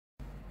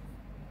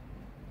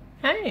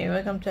Hi,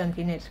 welcome to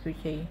Auntie Nat's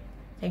Crochet.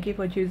 Thank you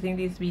for choosing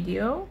this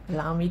video.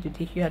 Allow me to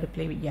teach you how to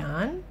play with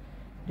yarn.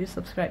 Do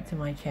subscribe to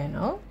my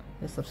channel.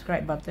 The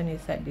subscribe button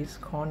is at this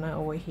corner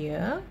over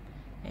here,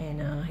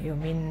 and it'll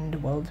mean the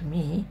world to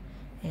me.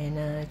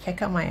 And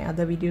check out my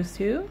other videos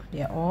too.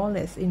 They are all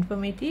as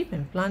informative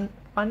and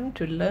fun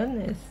to learn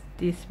as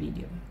this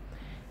video.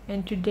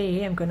 And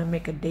today I'm gonna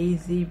make a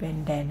daisy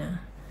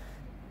bandana.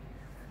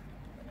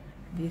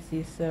 This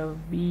is a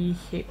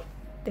V-shaped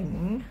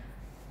thing.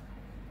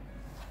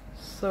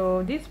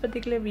 So this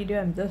particular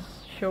video I'm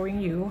just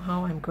showing you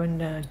how I'm going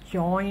to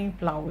join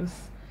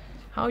flowers,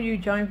 how you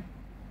join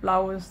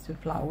flowers to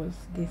flowers.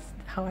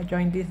 How I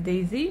join this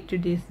daisy to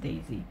this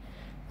daisy,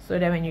 so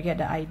that when you get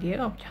the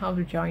idea of how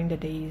to join the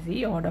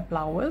daisy or the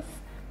flowers,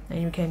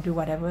 then you can do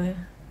whatever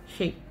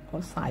shape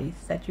or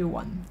size that you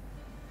want.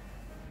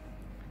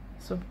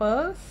 So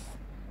first,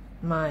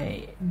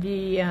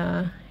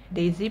 the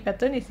daisy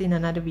pattern is in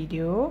another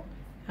video.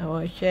 I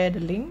will share the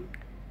link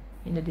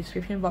in the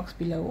description box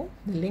below,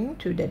 the link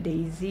to the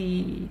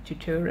daisy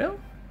tutorial.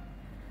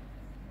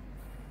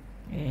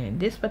 And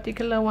this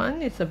particular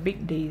one is a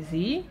big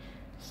daisy.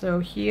 So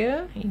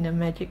here in the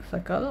magic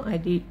circle I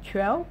did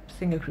 12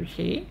 single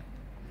crochet,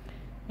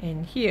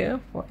 and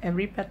here for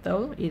every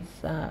petal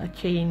it's a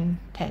chain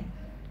 10.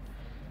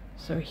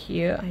 So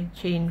here I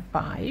chain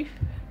 5.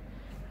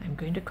 I'm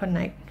going to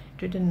connect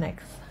to the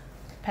next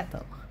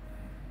petal.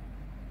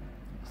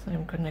 So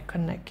I'm going to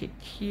connect it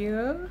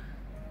here,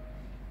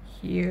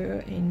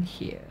 here and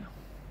here.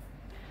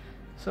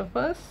 So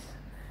first,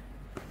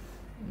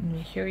 let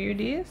me show you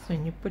this.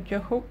 When you put your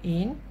hook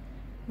in,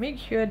 make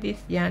sure this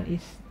yarn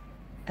is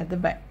at the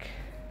back.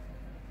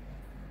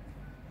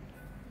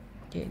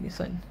 Okay, this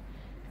one.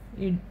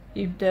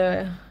 If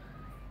the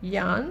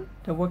yarn,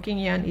 the working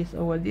yarn is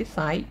over this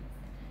side,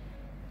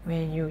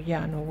 when you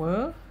yarn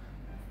over,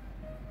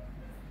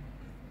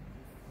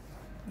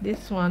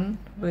 this one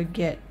will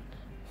get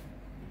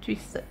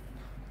twisted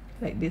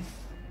like this.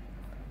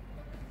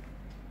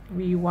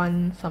 We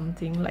want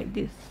something like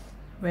this,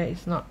 where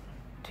it's not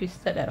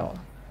twisted at all.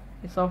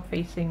 It's all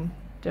facing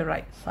the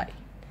right side.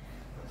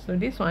 So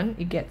this one,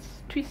 it gets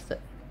twisted.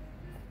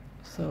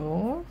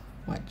 So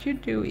what you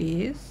do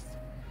is,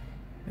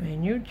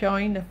 when you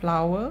join the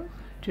flower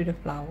to the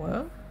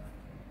flower,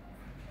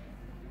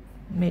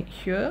 make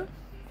sure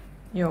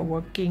your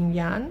working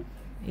yarn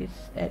is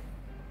at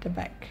the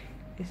back.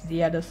 It's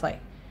the other side,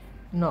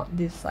 not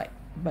this side,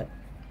 but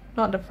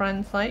not the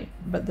front side,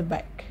 but the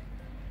back.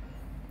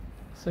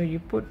 So you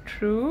put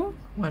through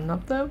one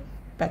of the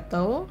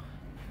petal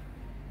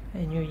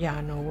and you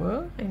yarn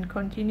over and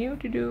continue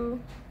to do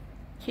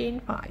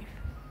chain 5,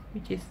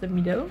 which is the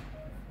middle,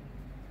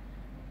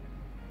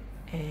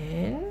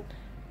 and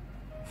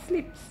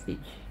slip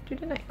stitch to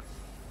the next.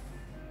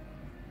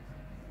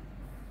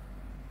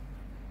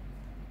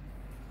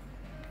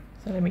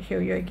 So let me show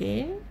you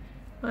again.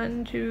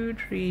 1, 2,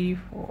 3,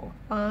 4,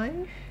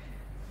 5.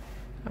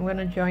 I'm going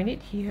to join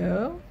it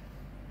here.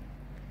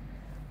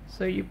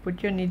 So you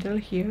put your needle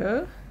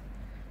here.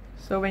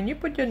 So when you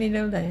put your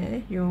needle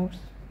there, you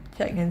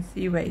check and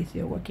see where is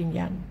your working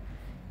yarn.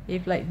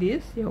 If like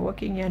this, your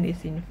working yarn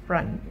is in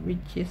front,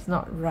 which is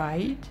not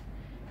right,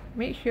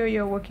 make sure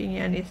your working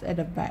yarn is at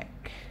the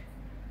back.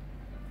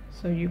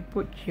 So you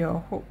put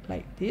your hook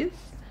like this,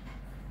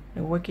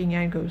 the working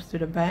yarn goes to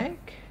the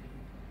back,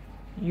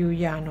 you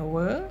yarn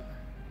over.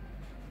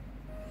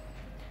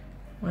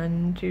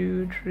 1,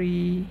 2,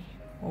 3,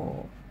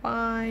 4,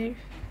 5,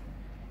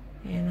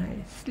 and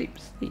I slip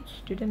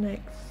stitch to the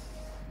next,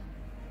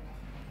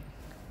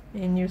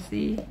 and you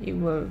see it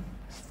will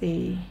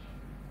stay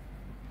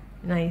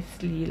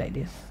nicely like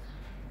this.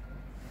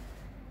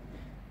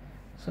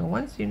 So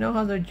once you know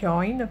how to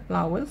join the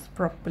flowers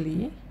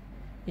properly,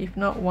 if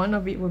not, one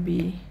of it will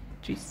be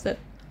twisted,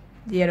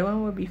 the other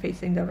one will be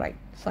facing the right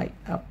side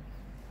up.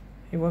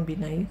 It won't be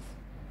nice.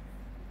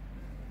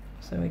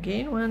 So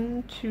again,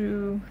 1,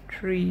 2,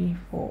 3,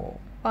 4,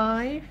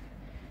 5.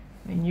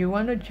 When you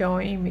want to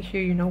join, make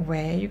sure you know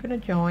where you're going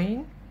to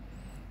join.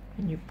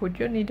 And you put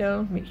your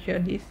needle, make sure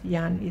this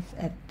yarn is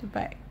at the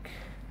back,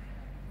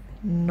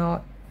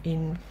 not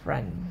in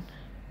front.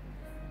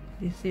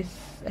 This is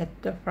at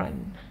the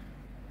front.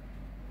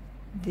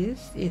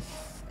 This is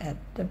at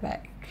the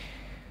back.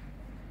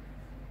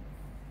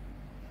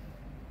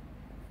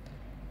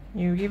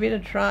 You give it a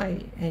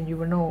try and you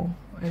will know.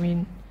 I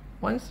mean,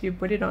 once you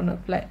put it on a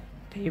flat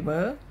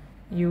table,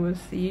 you will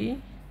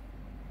see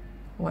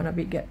one of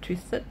it get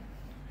twisted,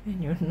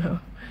 and you know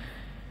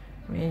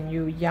when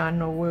you yarn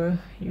over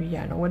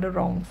the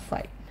wrong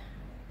side.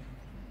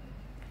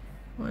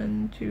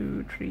 1,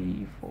 2,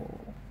 3, 4,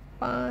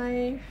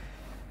 5.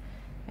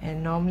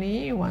 And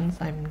normally once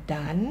I'm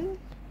done,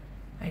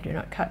 I do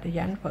not cut the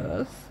yarn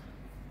first.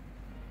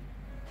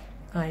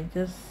 I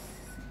just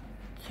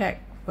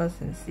check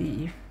first and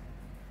see if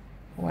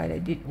what I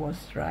did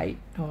was right,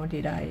 or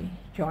did I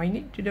join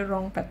it to the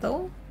wrong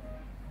petal.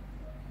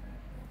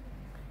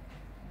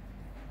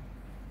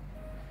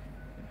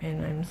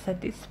 And I'm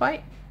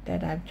satisfied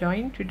that I've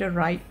joined to the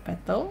right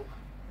petal,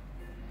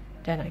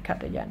 then I cut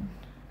the yarn.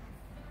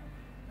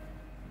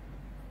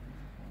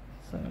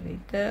 So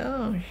later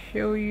I'll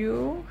show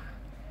you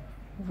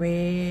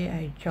where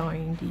I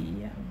join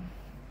the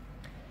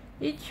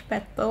each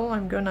petal.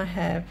 I'm gonna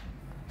have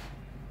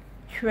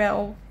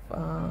 12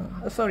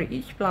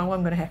 each flower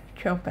I'm gonna have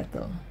 12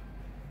 petals.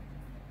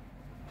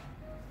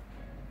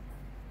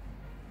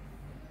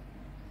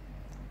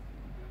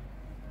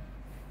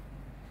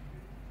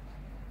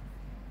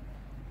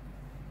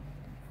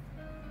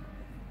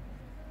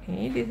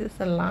 Okay, this is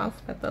the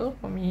last petal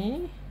for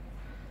me,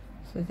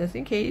 so just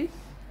in case,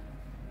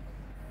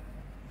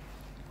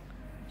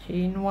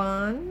 chain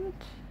 1,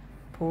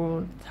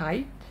 pull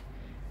tight,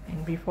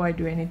 and before I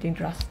do anything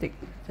drastic,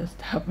 just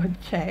double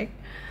check.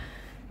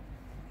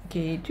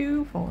 Okay,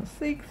 2 4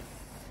 6,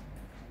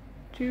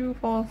 2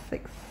 4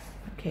 6.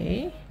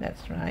 Okay,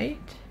 that's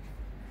right.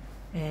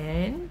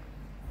 And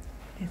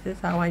this is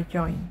how I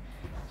join.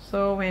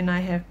 So when I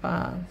have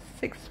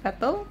 6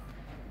 petals,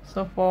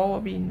 so 4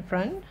 will be in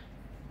front,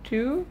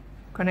 2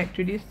 connect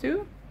to these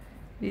two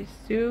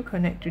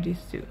connect to these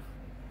two.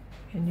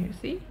 Can you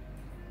see?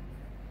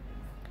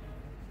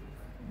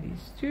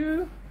 These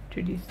two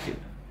to these two.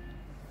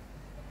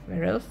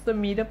 Whereas the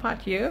middle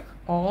part here,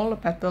 all the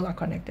petals are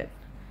connected.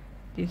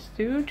 These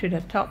two to the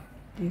top,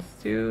 these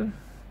two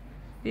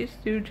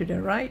to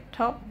the right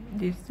top,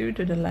 these two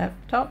to the left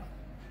top,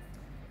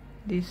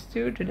 these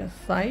two to the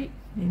side,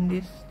 and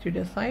this to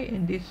the side,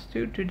 and these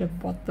two to the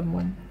bottom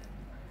one.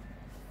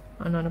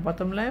 One on the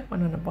bottom left,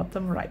 one on the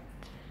bottom right.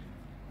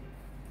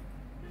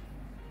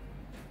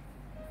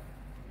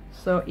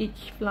 So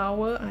each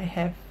flower I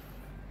have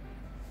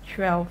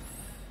 12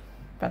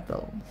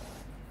 petals.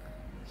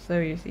 So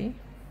you see,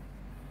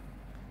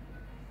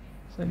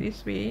 so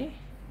this way,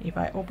 if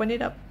I open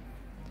it up,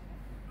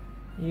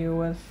 you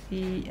will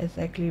see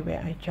exactly where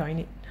I join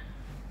it.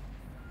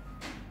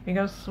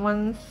 Because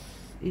once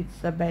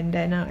it's a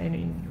bandana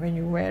and when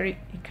you wear it,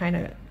 it kind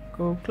of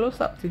go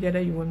close up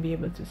together, you won't be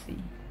able to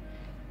see.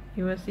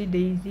 You will see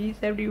daisies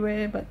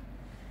everywhere, but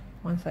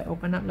once I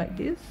open up like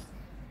this,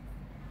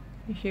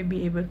 you should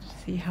be able to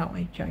see how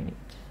I join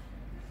it.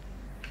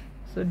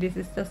 So this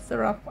is just a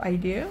rough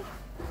idea,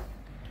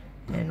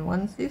 and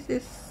once this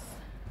is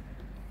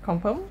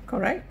confirmed,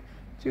 correct,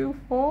 2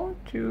 4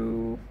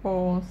 2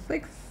 4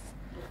 6,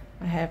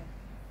 I have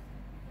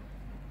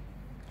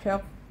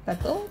 12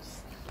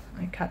 petals.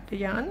 I cut the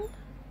yarn,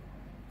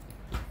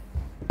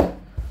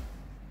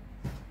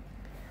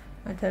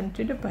 I turn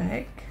to the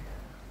back,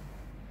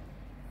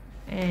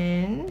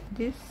 and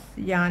this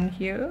yarn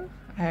here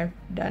I have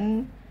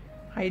done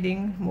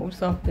hiding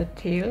most of the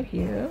tail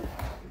here,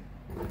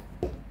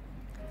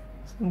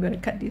 so I'm going to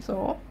cut this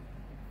off.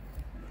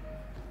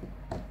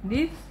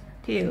 This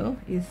tail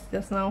is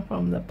just now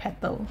from the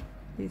petal.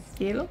 This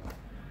tail,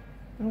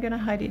 I'm going to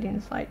hide it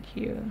inside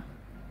here.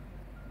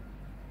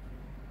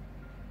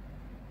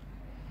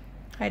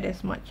 Hide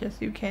as much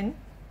as you can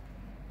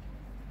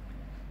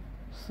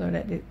so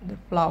that the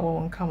flower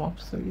won't come off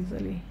so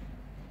easily.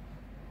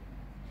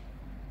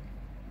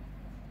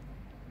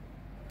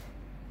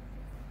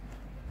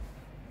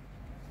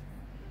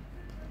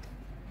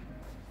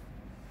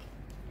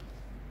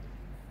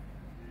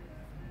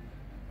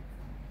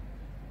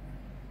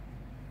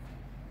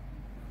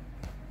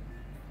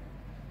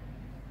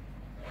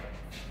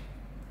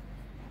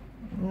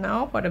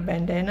 Now for the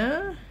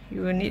bandana,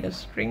 you will need a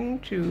string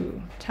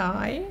to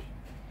tie,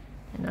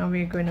 and now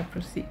we're going to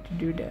proceed to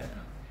do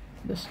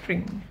the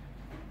string.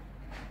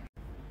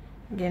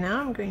 Okay,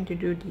 now I'm going to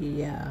do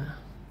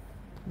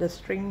the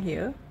string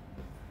here,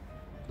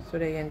 so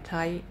that you can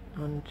tie it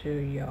onto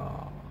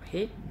your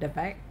head, the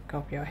back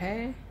of your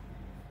hair.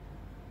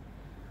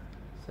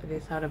 So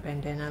this is how the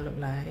bandana look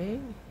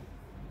like.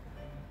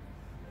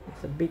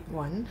 It's a big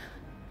one.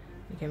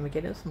 You can make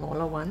it a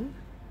smaller one.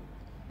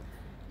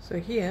 So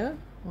here,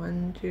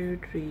 1 2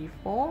 3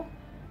 4.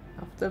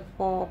 After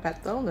 4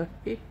 petals, the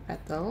 5th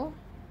petal,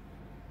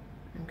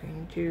 I'm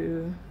going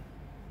to,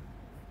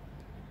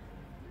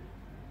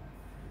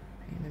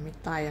 let me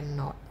tie a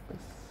knot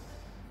first.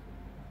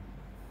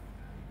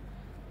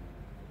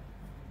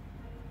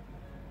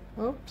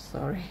 Oops,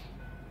 sorry.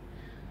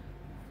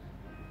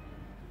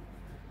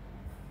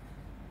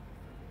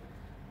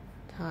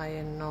 Tie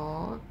a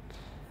knot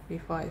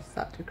before I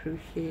start to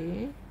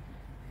crochet,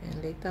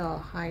 and later I'll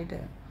hide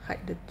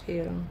the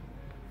tail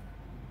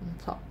on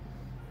top.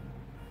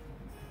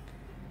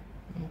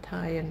 And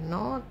tie a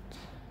knot,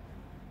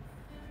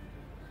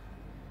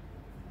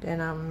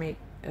 then I'll make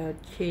a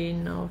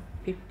chain of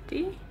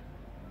 50.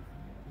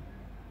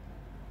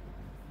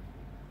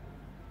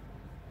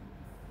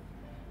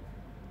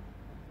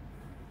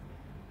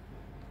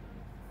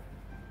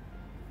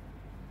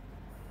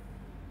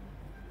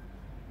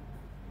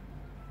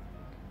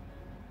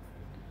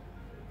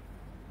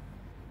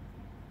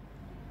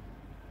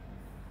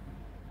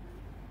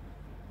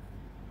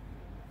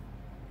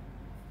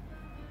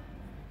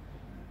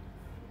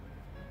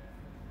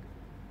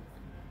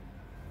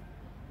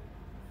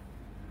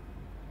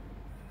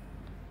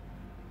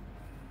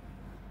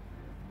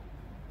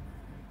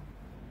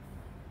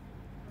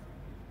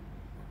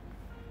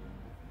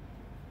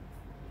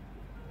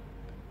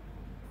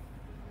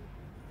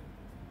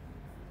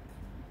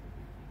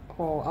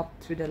 for up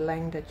to the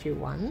length that you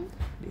want.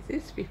 This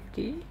is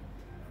 50.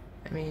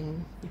 I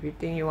mean, if you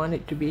think you want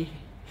it to be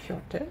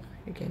shorter,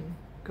 you can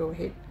go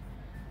ahead.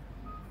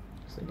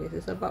 So this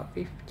is about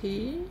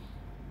 50.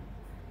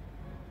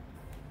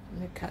 I'm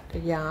gonna cut the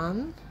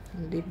yarn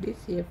and leave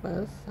this here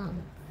first.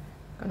 I'm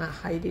gonna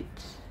hide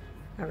it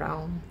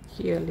around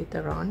here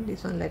later on.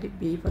 This one, let it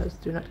be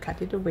first, do not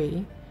cut it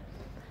away.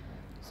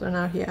 So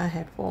now here I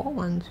have 4.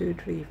 1, 2,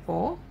 3,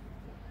 4.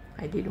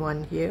 I did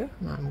one here.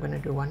 Now I'm gonna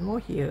do one more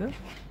here.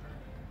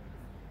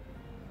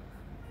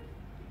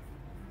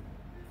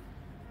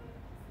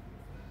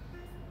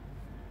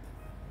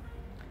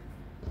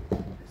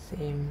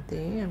 Same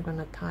thing, I'm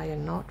gonna tie a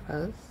knot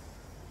first.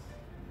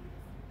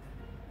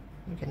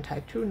 You can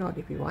tie 2 knots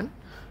if you want.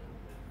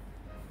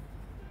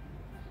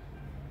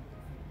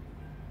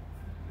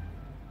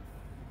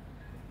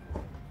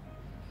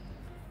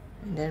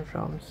 And then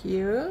from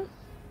here,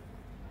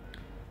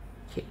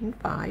 chain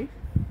 5.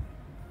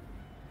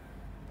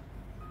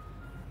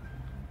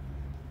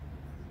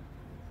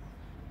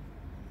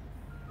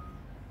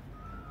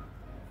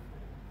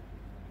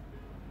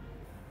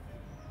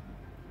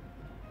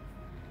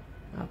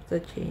 After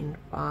chain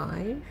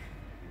 5,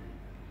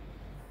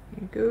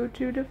 you go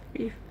to the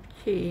 5th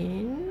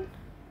chain.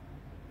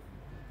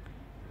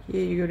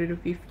 Here you go to the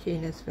 5th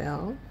chain as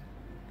well.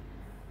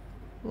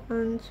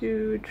 1,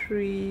 2,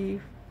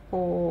 3,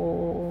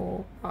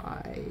 4,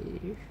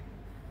 5.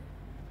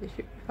 There should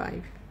be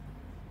 5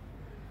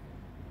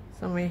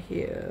 somewhere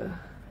here.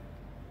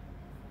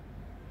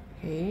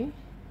 Okay,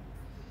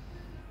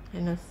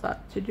 and I start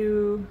to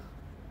do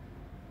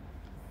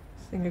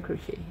single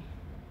crochet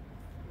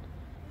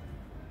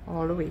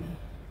all the way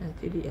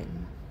until the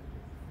end.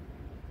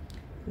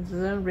 It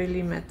doesn't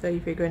really matter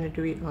if you're going to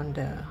do it on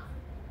the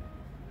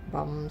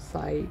bum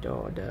side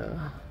or the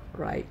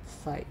right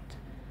side,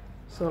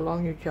 so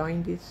long you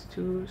join these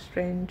 2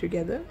 strands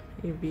together.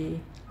 It'll be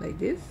like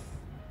this,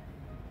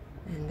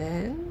 and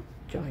then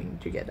join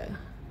together.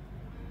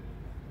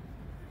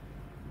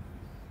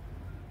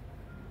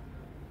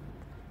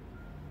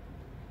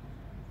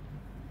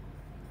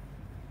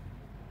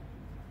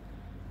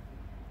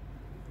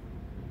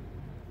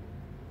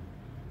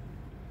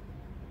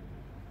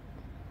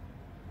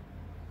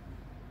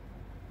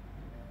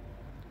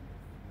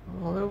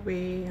 All the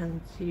way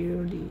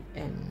until the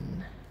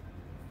end.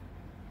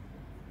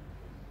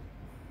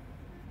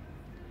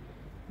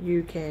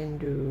 You can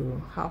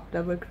do half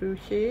double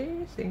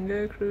crochet,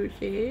 single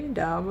crochet,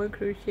 double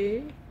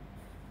crochet,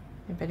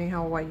 depending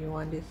how wide you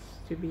want this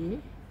to be.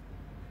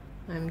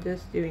 I'm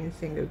just doing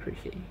single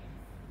crochet.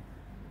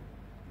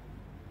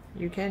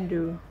 You can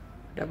do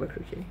double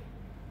crochet,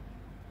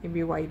 it'll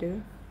be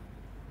wider.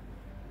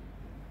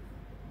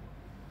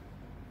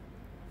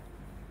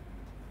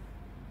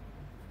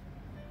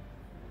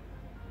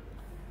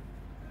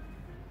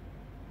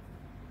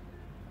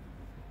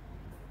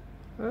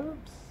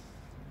 Oops.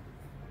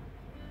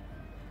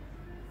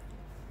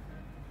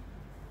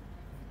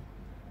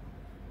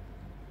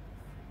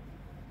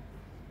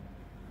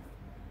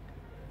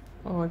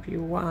 Or if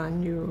you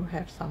want, you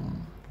have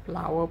some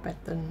flower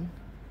pattern,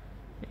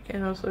 you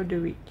can also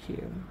do it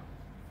here.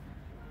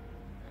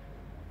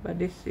 But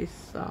this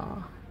is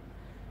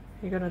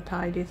you're gonna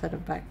tie this at the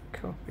back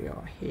of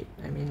your head.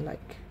 I mean,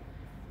 like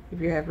if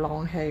you have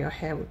long hair, your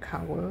hair will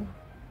cover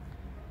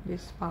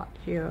this part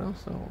here,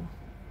 so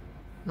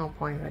no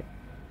point, right?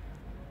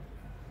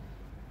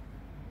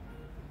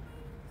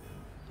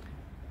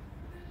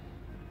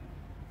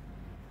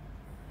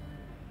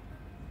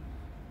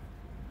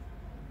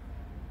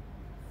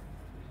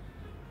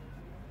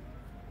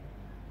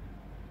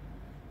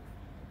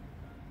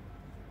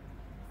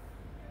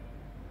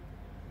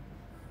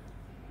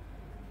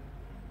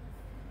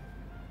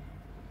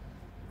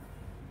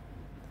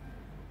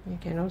 You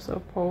can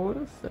also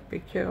post a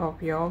picture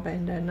of your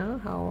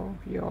bandana, how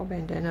your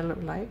bandana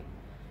look like,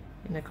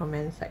 in the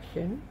comment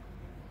section,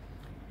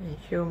 and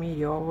show me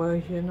your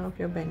version of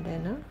your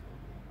bandana.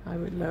 I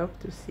would love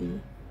to see.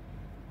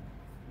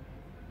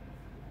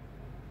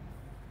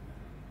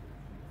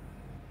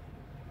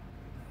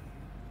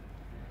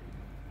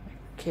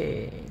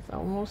 Okay, it's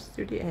almost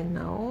to the end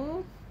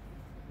now.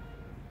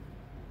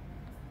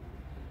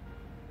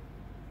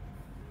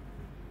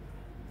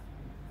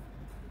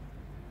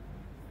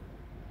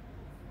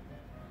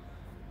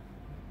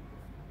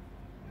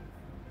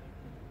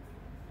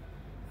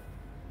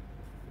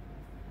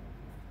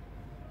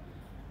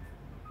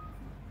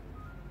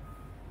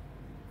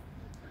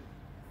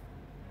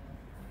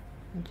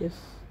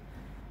 Just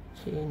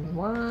chain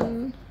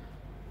 1,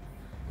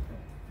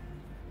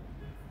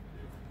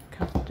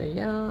 cut the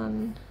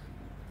yarn,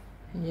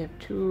 and you have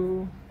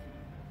 2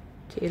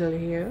 tail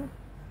here.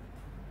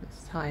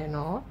 Let's tie a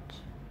knot,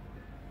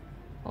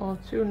 or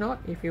 2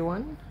 knots if you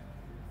want.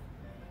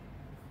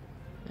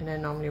 And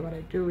then normally what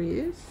I do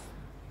is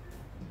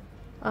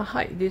I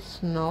hide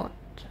this knot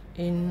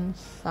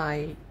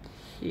inside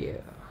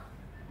here.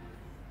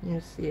 You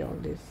see all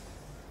this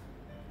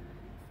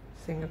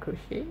single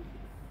crochet.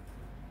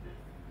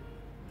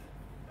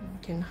 You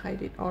can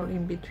hide it all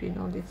in between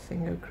all this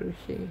single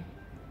crochet.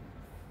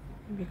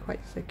 be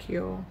quite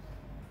secure.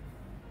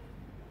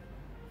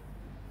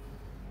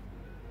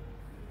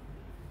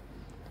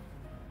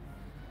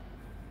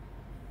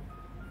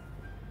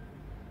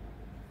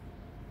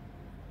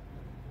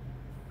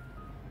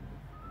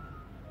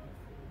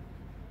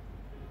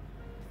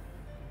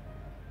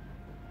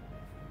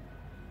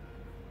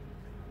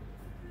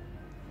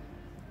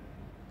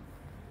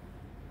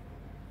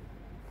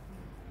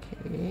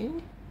 Okay,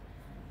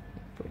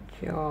 put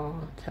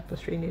your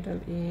tapestry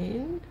needle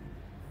in,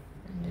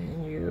 and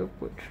then you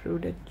put through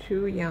the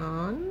 2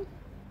 yarn,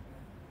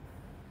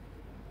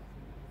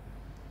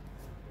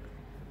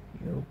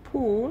 you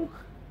pull,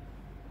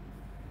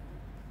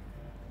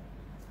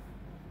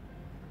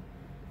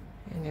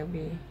 and it'll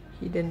be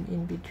hidden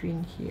in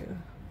between here.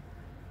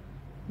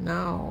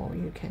 Now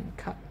you can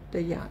cut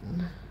the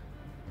yarn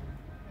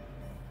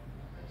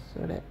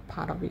so that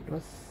part of it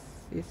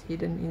is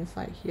hidden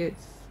inside here.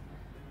 It's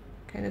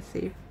kind of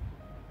safe.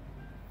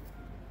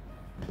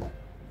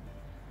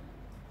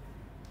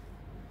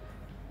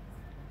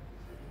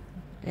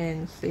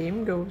 And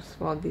same goes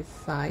for this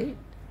side.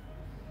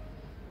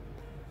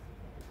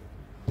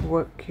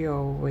 Work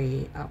your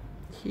way up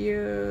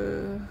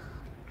here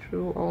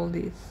through all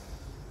this.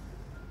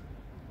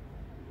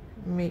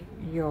 Make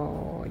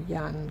your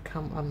yarn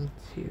come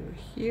onto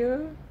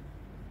here.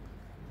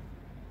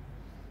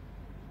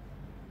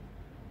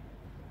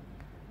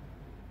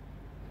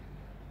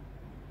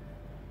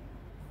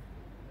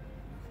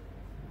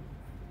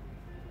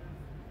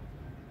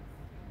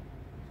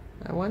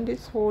 I want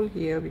this hole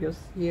here because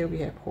here we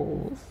have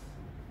holes,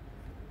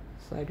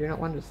 so I do not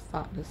want to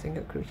start the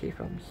single crochet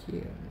from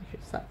here. I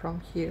should start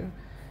from here,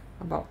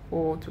 about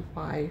 4 to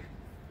 5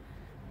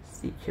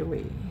 stitch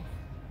away.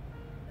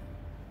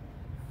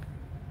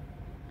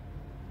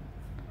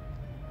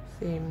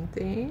 Same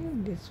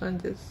thing, this one,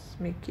 just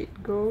make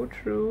it go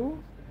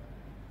through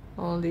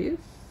all this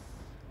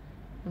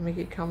and make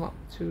it come up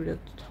to the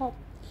top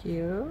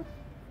here.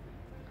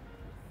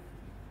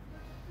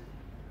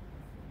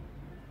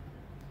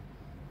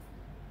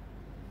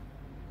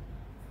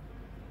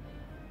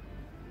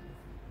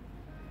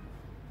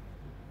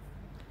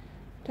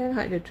 Then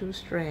hide the 2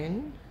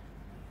 strands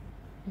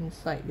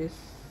inside this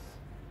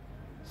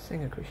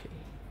single crochet.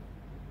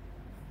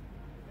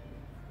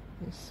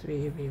 This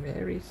will be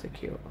very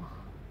secure.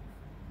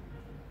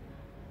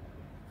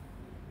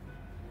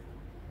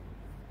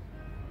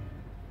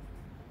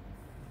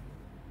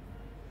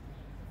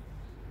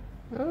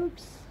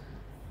 Oops.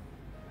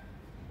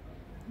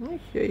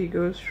 Make sure it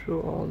goes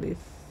through all this,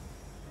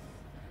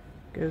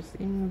 goes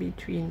in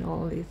between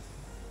all this,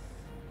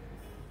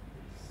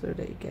 so that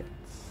it gets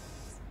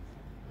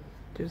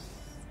to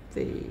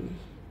stay.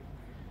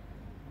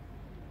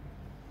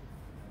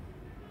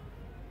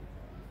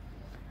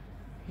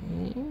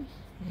 Okay,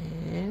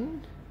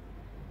 and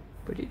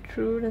put it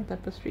through the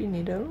tapestry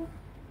needle.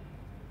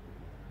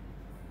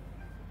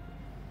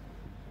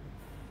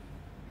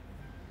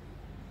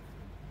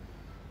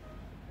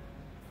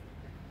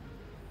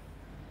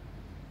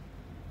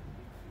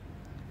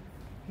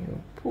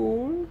 You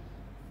pull,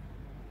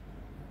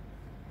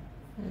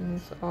 and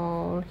it's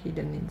all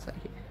hidden inside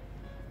here.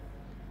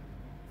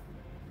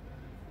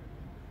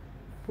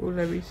 Pull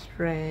every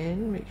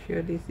strand, make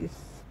sure this is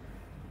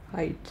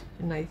hide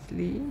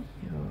nicely.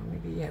 Or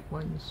maybe you have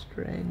 1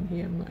 strand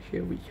here, I'm not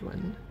sure which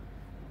one.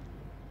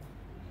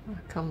 I'll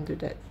come to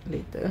that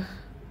later.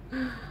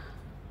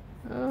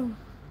 Oh,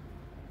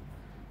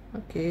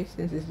 okay,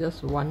 since it's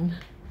just 1,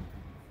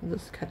 I'll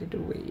just cut it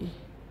away.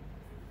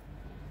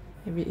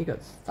 Maybe it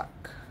got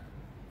stuck.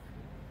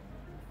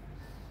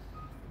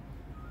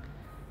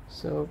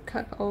 So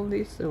cut all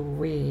this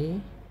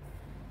away,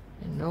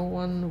 and no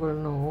one will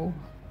know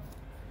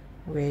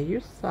where you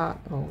start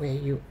or where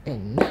you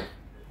end.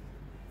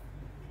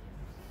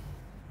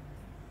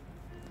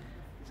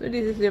 So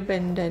this is your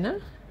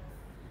bandana,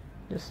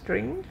 the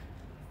string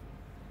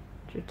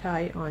to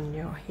tie on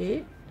your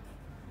head,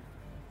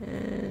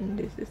 and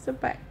this is the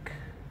back,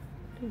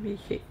 the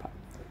V-shape part.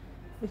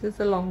 This is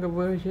a longer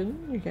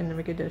version, you can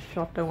make it a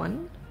shorter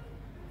one.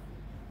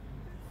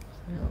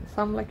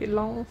 Some like it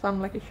long,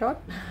 some like it short.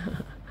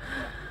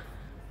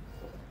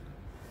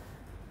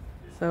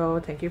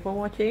 So thank you for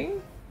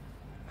watching.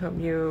 Hope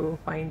you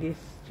find this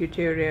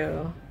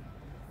tutorial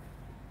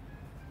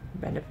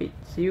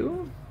benefits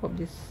you. Hope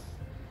this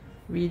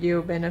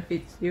video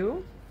benefits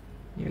you.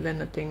 You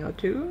learn a thing or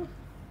two.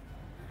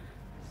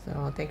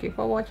 So thank you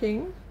for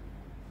watching.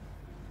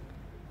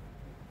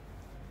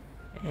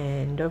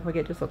 And don't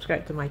forget to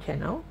subscribe to my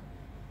channel.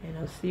 And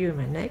I'll see you in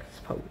my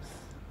next post.